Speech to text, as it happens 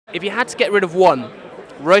If you had to get rid of one,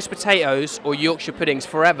 roast potatoes or Yorkshire puddings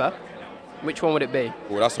forever, which one would it be?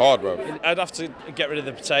 Well, that's hard, bro. I'd have to get rid of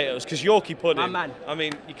the potatoes, because Yorkie pudding, My man. I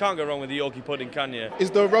mean, you can't go wrong with the Yorkie pudding, can you?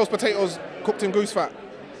 Is the roast potatoes cooked in goose fat?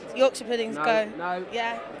 Yorkshire puddings go. No.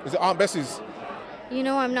 Yeah. Is it Aunt Bessie's? You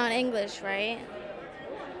know I'm not English, right?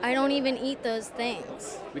 I don't even eat those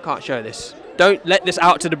things. We can't show this. Don't let this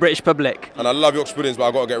out to the British public. And I love Yorkshire puddings, but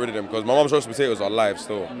I've got to get rid of them because my mum's roast potatoes are alive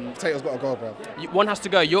still. Potatoes gotta go, bro. One has to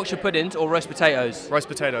go, Yorkshire puddings or roast potatoes? Roast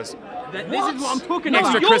potatoes. This is what I'm talking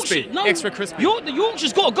about. Extra crispy. No, Extra crispy. The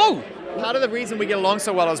Yorkshire's got to go. Part of the reason we get along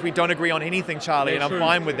so well is we don't agree on anything, Charlie, and I'm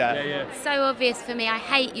fine with that. So obvious for me, I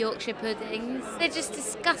hate Yorkshire puddings. They're just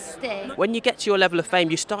disgusting. When you get to your level of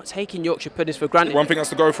fame, you start taking Yorkshire puddings for granted. One thing has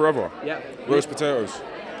to go forever. Yeah. Roast potatoes.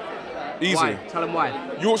 Easy. Why? Tell them why.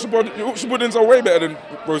 Yorkshire puddings are way better than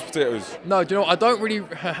roast potatoes. No, do you know what? I don't really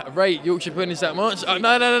rate Yorkshire puddings that much. No.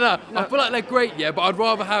 I feel like they're great, yeah, but I'd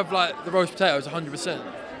rather have like the roast potatoes 100%.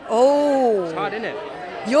 Oh. It's hard, isn't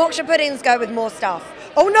it? Yorkshire puddings go with more stuff.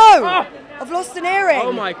 Oh no! I've lost an earring.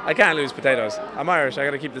 Oh my. I can't lose potatoes. I'm Irish, I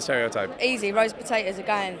gotta keep the stereotype. Easy, roast potatoes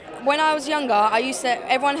again. When I was younger,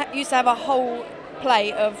 everyone used to have a whole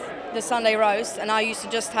plate of the Sunday roast, and I used to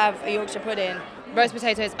just have a Yorkshire pudding. Roast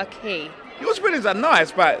potatoes are key. Yorkshire puddings are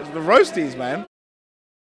nice, but the roasties, man.